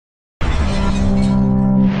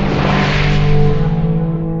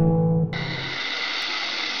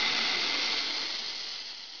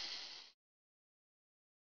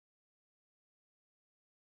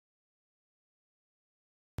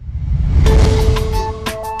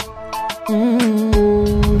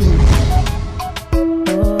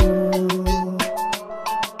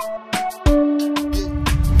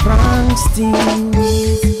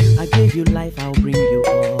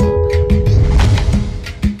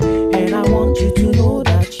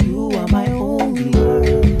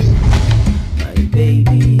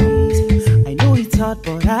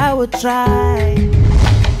try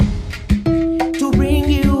to bring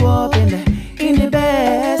you up in the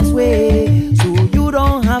best way. So you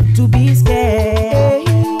don't have to be scared.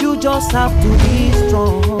 You just have to be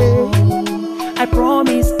strong. I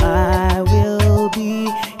promise I will be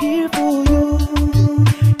here for you.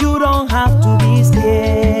 You don't have to be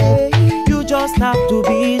scared. You just have to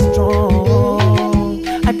be strong.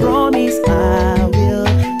 I promise I will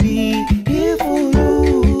be here for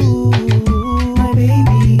you, my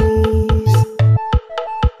babies.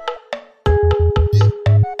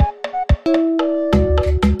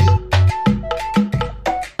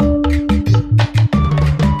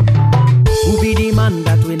 Who be the man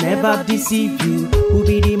that will never deceive you? Who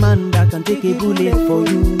be the man that can take a bullet for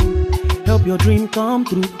you? Help your dream come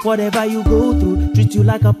true, whatever you go through. Treat you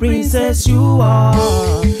like a princess you are.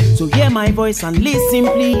 So hear my voice and listen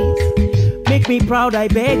please. Make me proud, I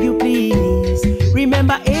beg you please.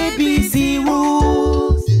 Remember ABC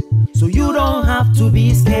rules. So you don't have to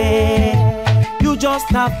be scared. You just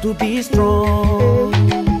have to be strong.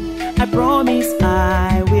 I promise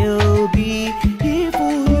I will be here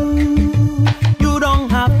for you. You don't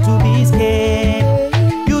have to be scared.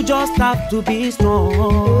 You just have to be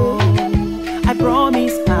strong. I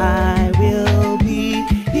promise I will be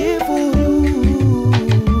here for you.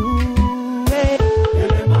 Hey.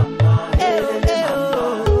 Hele mama, hele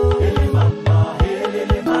mama, hele mama,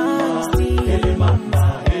 hele mama, hele mama,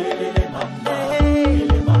 hele mama,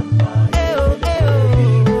 hele mama, hele mama, hele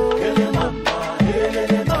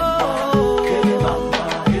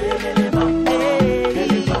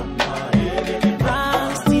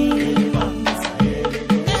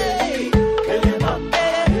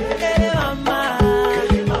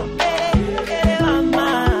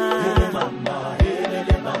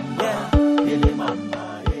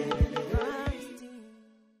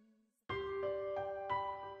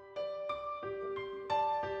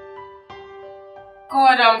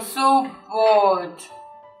God, I'm so bored.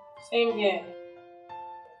 Same here.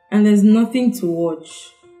 And there's nothing to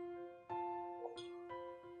watch.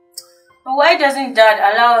 But why doesn't Dad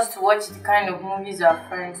allow us to watch the kind of movies our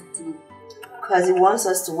friends do? Because he wants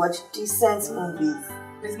us to watch decent movies.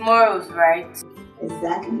 With morals, right?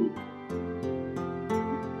 Exactly.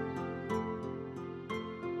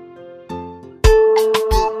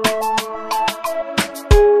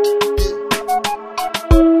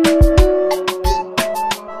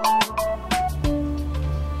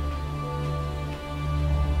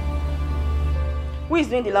 Who is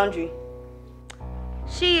doing the laundry?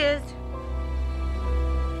 She is.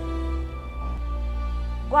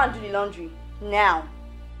 Go and do the laundry now.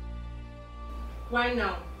 Why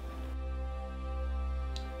now?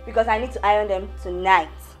 Because I need to iron them tonight.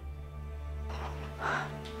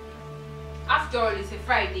 After all, it's a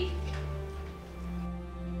Friday.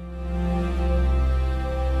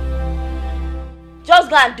 Just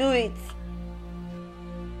go and do it.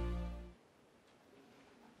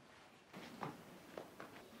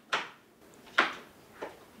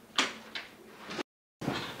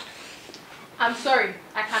 I'm sorry,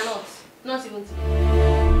 I cannot. Not even today.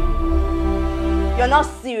 You're not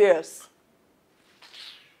serious.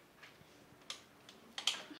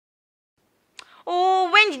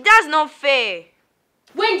 Oh, Wendy, that's not fair.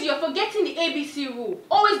 Wendy, you're forgetting the ABC rule.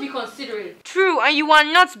 Always be considerate. True, and you are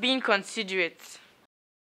not being considerate.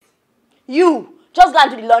 You, just go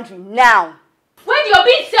and do the laundry now. Wendy, you're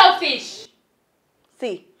being selfish.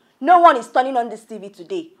 See, no one is turning on this TV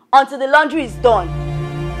today until the laundry is done.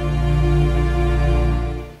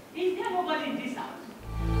 Is there nobody in this house?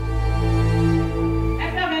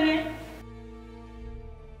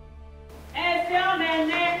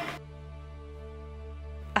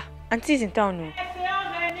 Auntie's in town now.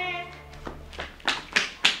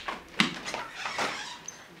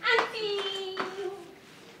 Auntie!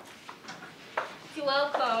 You're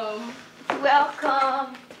welcome.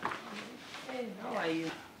 Welcome. Hey, how are you?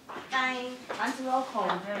 Fine. Auntie,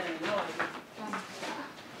 welcome.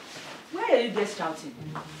 Why are you guys shouting?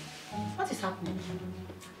 What is happening?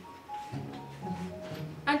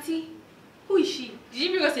 Auntie, who is she? Did you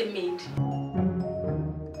bring us a maid?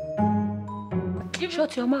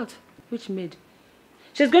 Shut your mouth. Which maid?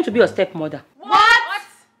 She's going to be your stepmother. What?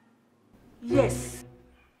 Yes.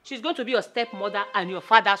 She's going to be your stepmother and your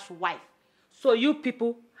father's wife. So you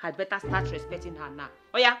people had better start respecting her now.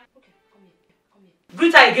 Oh yeah? Okay, come here. Come here.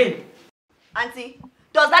 Greet her again. Auntie,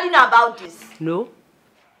 does Daddy know about this? No.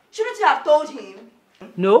 Shouldn't you have told him?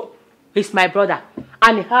 No. He's my brother.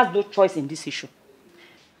 And he has no choice in this issue.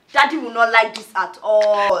 Daddy will not like this at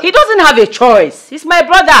all. He doesn't have a choice. He's my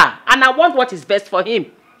brother. And I want what is best for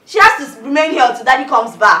him. She has to remain here until Daddy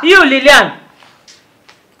comes back. You, Lillian.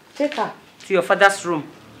 Take her to your father's room.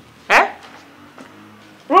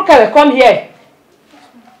 Rukele, come here.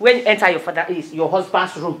 When you enter your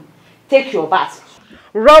husband's room, take your bath.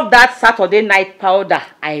 Rub that Saturday night powder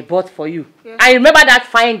I bought for you. Yeah. And remember that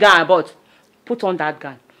fine gown I bought. Put on that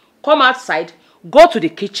gown. Come outside, go to the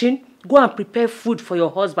kitchen, go and prepare food for your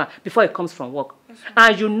husband before he comes from work. Yes,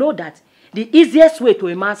 and you know that the easiest way to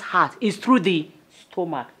a man's heart is through the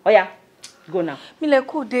stomach. Oh yeah, go now. Me le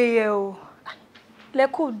cool day, yo. Le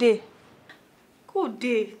cool day. Good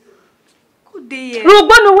day. Good day.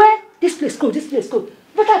 Run away. This place go.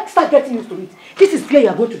 Better start getting used to it. This is where you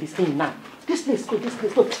are going to be staying now. This place go. Go.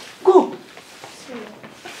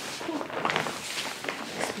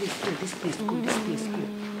 This place go. This place go.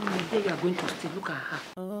 Where you are going to stay. Look at her.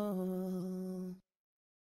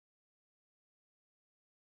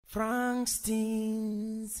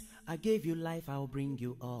 Frankstein's, I gave you life, I'll bring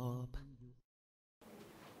you up.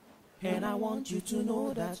 And I want you to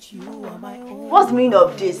know that you are my own. What's the meaning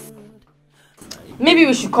of this? Maybe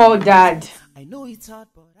we should call Dad. I know it's hard,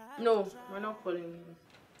 but No, we're not calling him.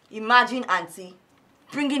 Imagine Auntie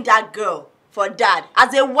bringing that girl for Dad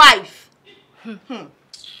as a wife.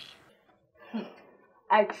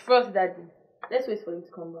 I trust Daddy. Let's wait for him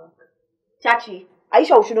to come back. Chachi, are you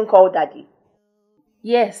sure we shouldn't call Daddy?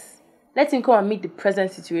 Yes. Let him come and meet the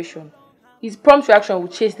present situation. His prompt reaction will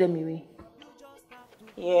chase them away.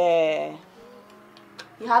 Yeah.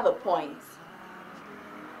 You have a point.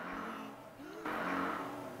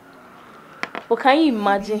 But can you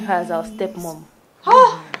imagine her as our stepmom?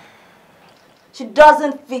 She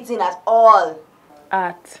doesn't fit in at all.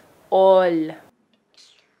 At all.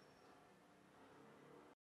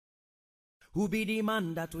 who be the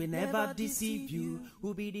man that will never deceive you?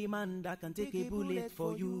 Who be the man that can take a bullet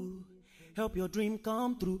for you? Help your dream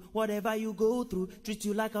come true, whatever you go through. Treat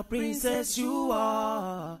you like a princess you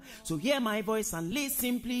are. So hear my voice and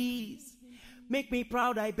listen please. Make me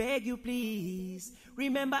proud, I beg you please.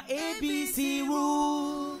 Remember ABC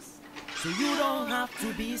rules, so you don't have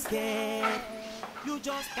to be scared. You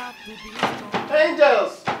just have to be strong.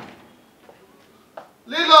 Angels!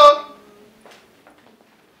 Lilo!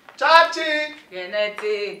 Chachi!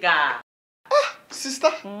 Genetica.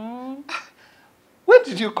 Sister? When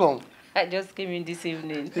did you come? I just came in this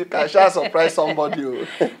evening. You can share surprise somebody.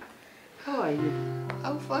 How are you?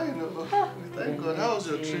 I'm fine. Thank God. How was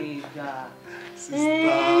your trip? Sister.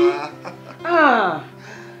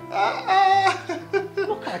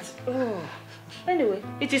 Look at. Oh. Anyway,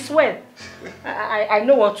 it is well. I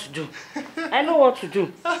know what to do. I know what to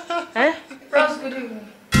do. Eh? Bros, good evening.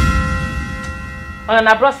 Oh,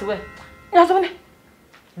 na bros, where?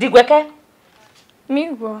 Digweke? Me,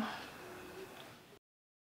 bro.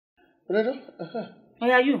 Oh,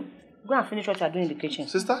 yeah, you. Go and finish what you are doing in the kitchen.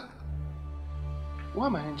 Sister? Where are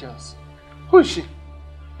my angels? Who is she?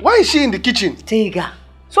 Why is she in the kitchen? Tiga.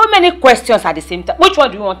 So many questions at the same time. Which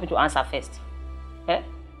one do you want me to answer first? Eh?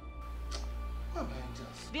 Where are my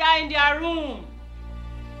angels? They are in their room.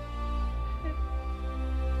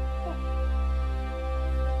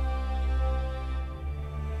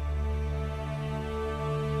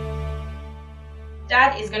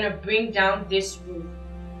 Dad is gonna bring down this roof.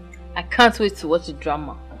 I can't wait to watch the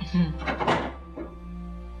drama.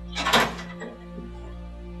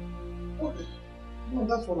 Okay. No,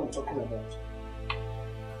 that's what I'm talking about.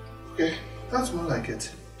 Okay, that's more like it.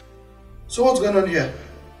 So what's going on here?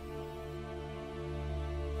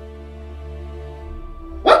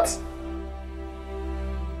 What?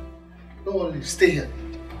 Don't worry, stay here.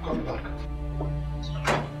 Come back.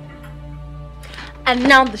 And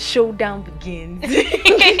now the showdown begins.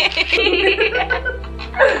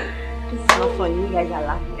 It's not funny, you guys are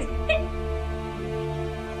laughing.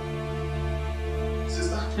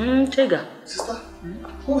 Sister? Tiga. Sister?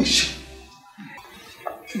 Who is she?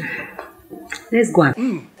 Let's go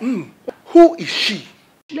and... Who is she?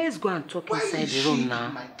 Let's go and talk Why inside is the she room in now.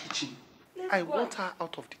 my kitchen? I want her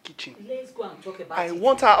out of the kitchen. Let's go and talk about I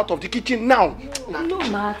want her out of the kitchen now. No,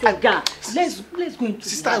 Tiga. Let's go into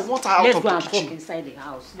Sister, the I house. want her out Let's of go the and kitchen. talk inside the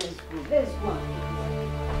house. Let's go. Let's go.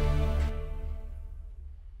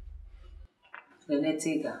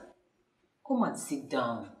 Tiga, come and sit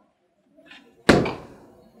down.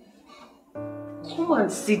 Come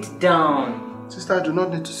and sit down. Sister, I do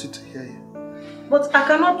not need to sit to hear you. But I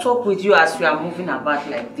cannot talk with you as we are moving about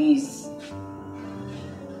like this.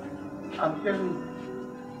 I'm hearing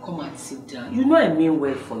you. Come and sit down. You know I mean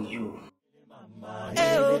well for you.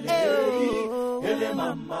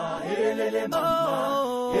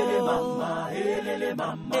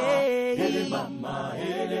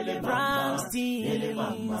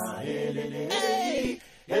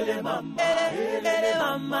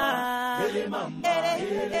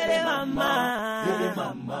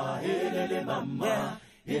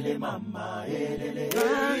 ele mama, ele.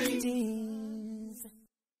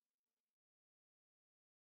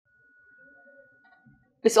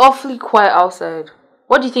 It's awfully quiet outside.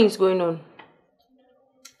 What do you think is going on?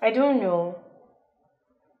 I don't know.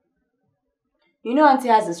 You know Auntie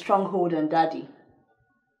has a strong hold on Daddy.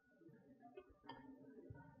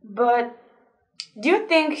 But do you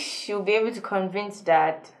think she'll be able to convince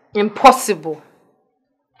Dad? Impossible.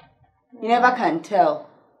 You never can tell.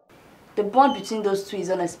 The bond between those two is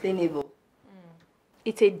unexplainable.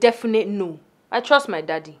 It's a definite no. I trust my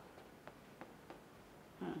daddy.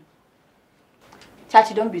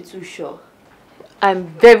 Chachi, don't be too sure. I'm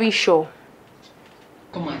very sure.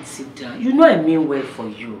 Come and sit down. You know I mean well for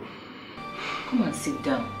you. Come and sit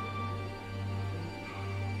down.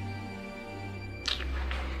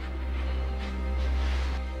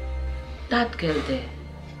 That girl there,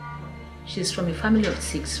 she's from a family of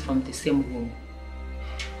 6 from the same womb.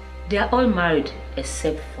 They are all married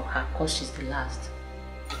except for her because she's the last.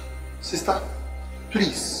 Sister,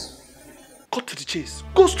 please, cut to the chase.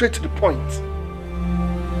 Go straight to the point.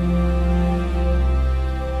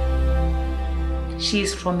 She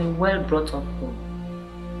is from a well-brought-up home.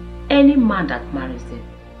 Any man that marries them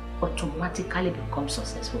automatically becomes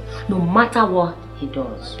successful, no matter what he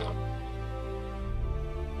does.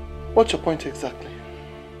 What's your point exactly?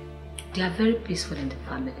 They are very peaceful in the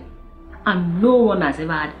family, and no one has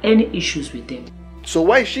ever had any issues with them. So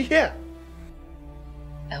why is she here?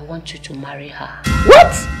 I want you to marry her.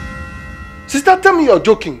 What? Sister, tell me you're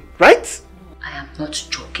joking, right? I am not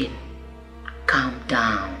joking. Calm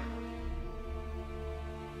down.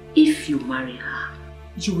 If you marry her,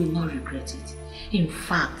 you will not regret it. In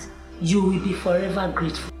fact, you will be forever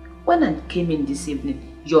grateful. When I came in this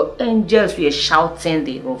evening, your angels were shouting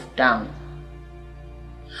the roof down.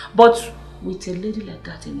 But with a lady like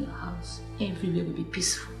that in your house, everywhere will be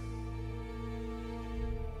peaceful.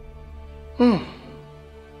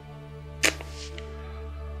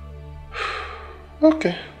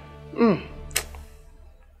 Okay.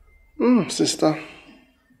 Sister.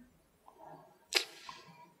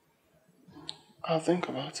 I'll think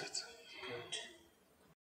about it. Good.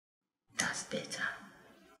 That's better.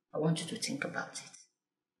 I want you to think about it.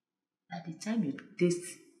 By the time you taste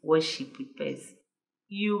what she prepares,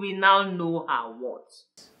 you will now know her worth.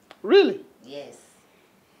 Really? Yes.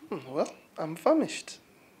 Well, I'm famished.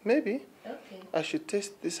 Maybe Okay. I should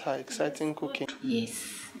taste this her exciting cooking. Yes.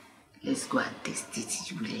 Let's go and taste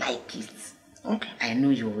it. You will like it. Okay. I know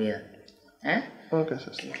you will. Huh? Okay,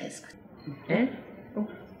 sister. Okay, let's go. Eh? Oh,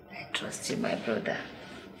 I trust you, my brother.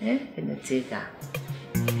 Eh? Let me take her.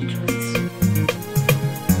 I trust you.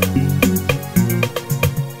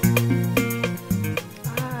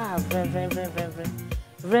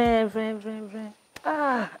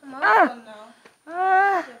 I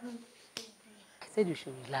said you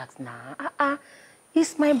should relax now.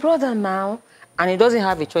 He's my brother now. And he doesn't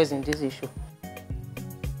have a choice in this issue.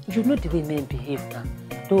 You know the way men behave now.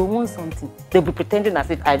 They will want something. They'll be pretending as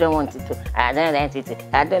if I don't want it to. I don't want it.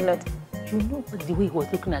 I don't know. You know the way he was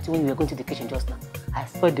looking at you when you were going to the kitchen just now? I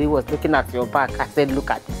saw the way he was looking at your back. I said, look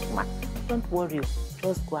at this man. Don't worry.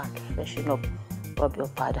 Just go and freshen up. Rub your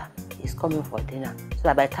powder. He's coming for dinner. So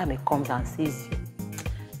that by the time he comes and sees you,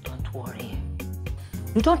 don't worry.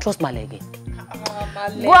 You don't trust my leg.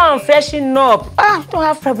 Go and freshen up. You don't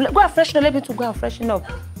have problem. Go and freshen up. Let me to go and freshen up.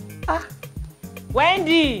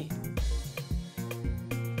 Wendy!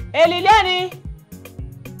 Hey, Liliani!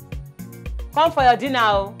 Come for your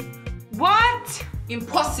dinner. What?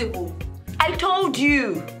 Impossible. I told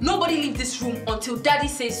you. Nobody leave this room until Daddy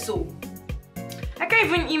says so. I can't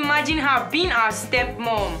even imagine her being our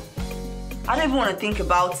stepmom. I don't even want to think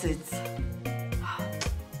about it.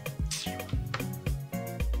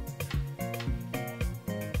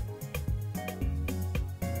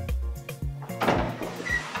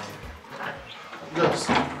 Girls,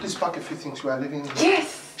 please pack a few things. We are leaving.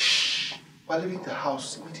 Yes. Shh. We are leaving the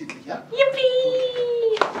house immediately, yeah?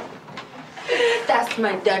 Yippee! That's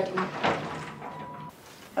my daddy.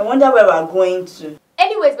 I wonder where we're going to.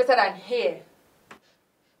 Anywhere is better than here.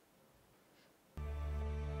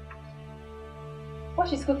 What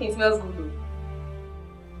she's cooking smells good though.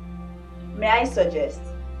 May I suggest?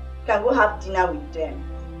 You can go have dinner with them.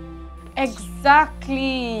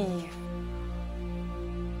 Exactly.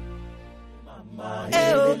 Mama,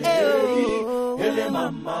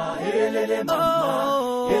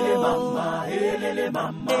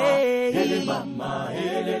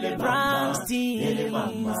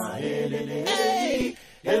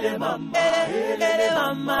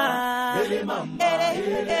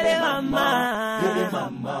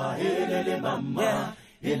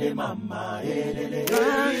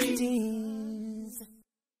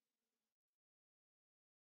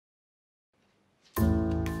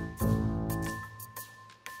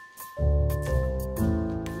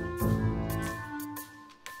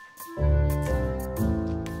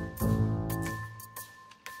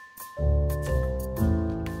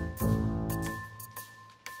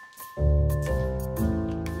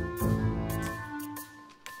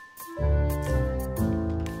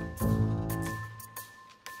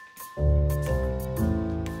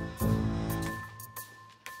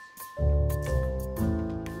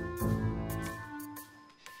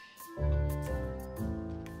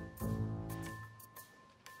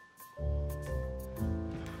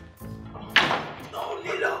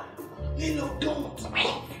 Hey, no, don't. Come.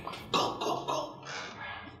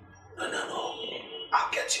 No.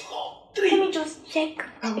 I'll get you more. 3. Let me just check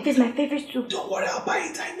if it's my favorite soup. Don't worry, I'll buy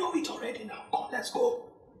it. I know it already now. Come, let's go.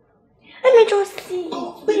 Let me just see.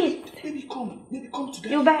 Come, wait. Baby, come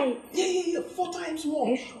today. You buy it? Yeah. 4 times more.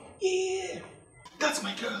 Are you sure? Yeah. That's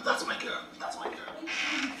my girl.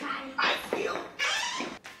 I feel.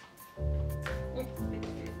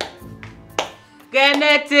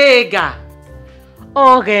 Genetega.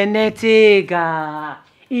 Oh, Genetega.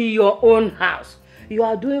 In your own house. You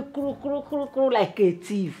are doing kru like a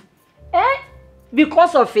thief. Eh?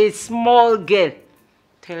 Because of a small girl.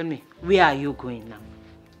 Tell me, where are you going now?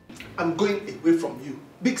 I'm going away from you.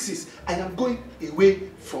 Big sis, I am going away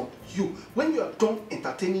from you. When you are done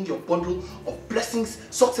entertaining your bundle of blessings,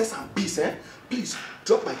 success and peace, please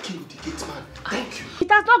drop my key with the gate man. Thank you. It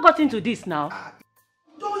has not gotten to this now.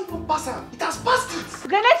 Don't even pass him. It has passed it.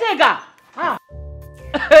 Genetega.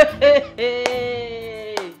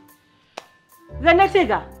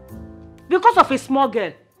 Genetega. Because of a small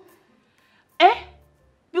girl.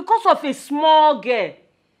 Because of a small girl.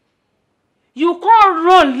 You can't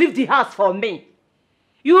run, leave the house for me.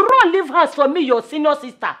 You run, leave house for me, your senior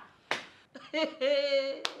sister.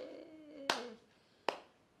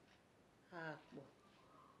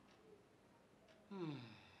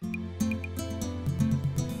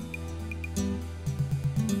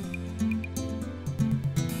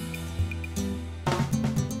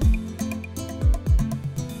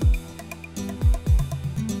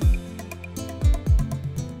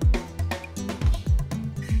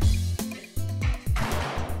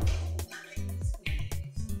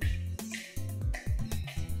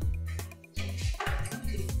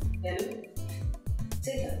 Hello?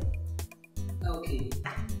 Take her. Okay.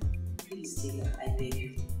 Please take her, I beg you.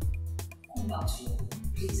 Come back to your home.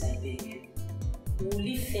 Please, I beg you. We'll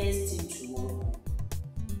leave first thing tomorrow.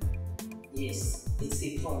 Yes, it's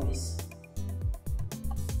a promise.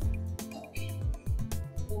 Okay.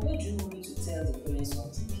 But where do you want me to tell the parents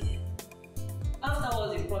of the girl? After all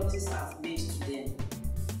the promises I've made to them.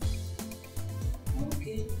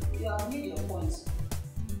 Okay, you have made your point.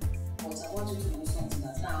 But I want you to know something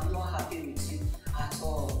that now I'm not happy with you at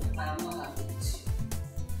all. I am not happy with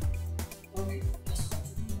you. Okay, just come to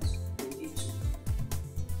me. We'll leave too.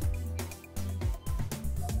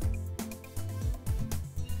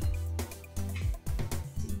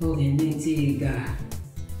 Okay, Netiga.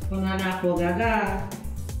 Onana Pogaga.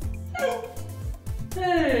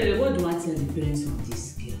 Hey, what do I tell the parents of this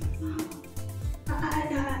girl now?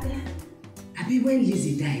 I mean, when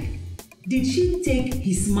Lizzie died, did she take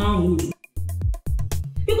his manhood?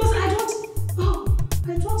 Because I thought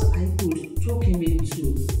I could talk him into.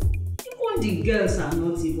 Even the girls are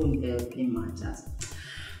not even helping matters.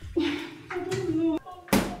 I don't know.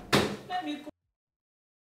 Let me go.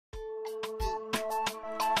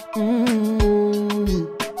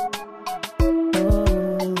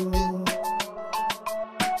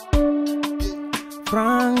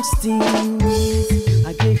 Frankstein,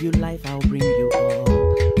 I gave you life, I'll bring you up.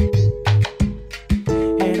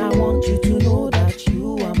 And I want you to know that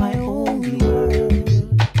you are my only world,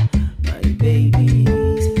 my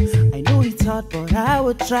babies. I know it's hard, but I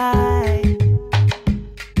will try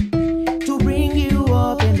to bring you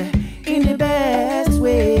up in the best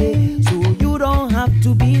way. So you don't have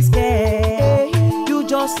to be scared, you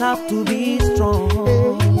just have to be strong.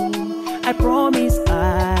 I promise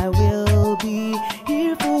I will be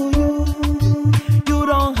here for you. You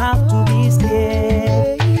don't have to be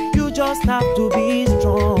scared, you just have to be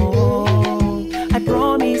strong. I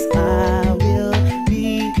promise I will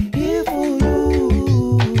be here for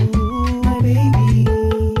you, my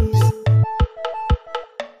babies.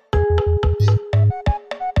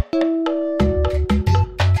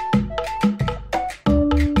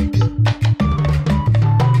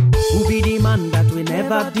 Who be the man that will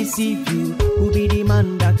never deceive you? Who be the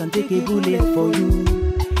man that can take a bullet for you?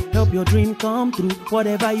 Help your dream come true,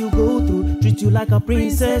 whatever you go through. Treat you like a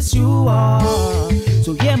princess you are.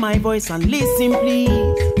 So hear my voice and listen please.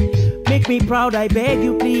 Make me proud, I beg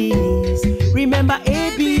you please. Remember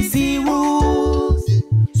ABC rules.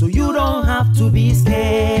 So you don't have to be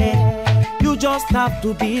scared, you just have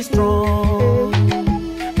to be strong.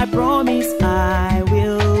 I promise I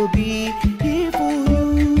will be here for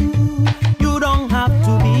you. You don't have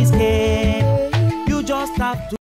to be scared, you just have to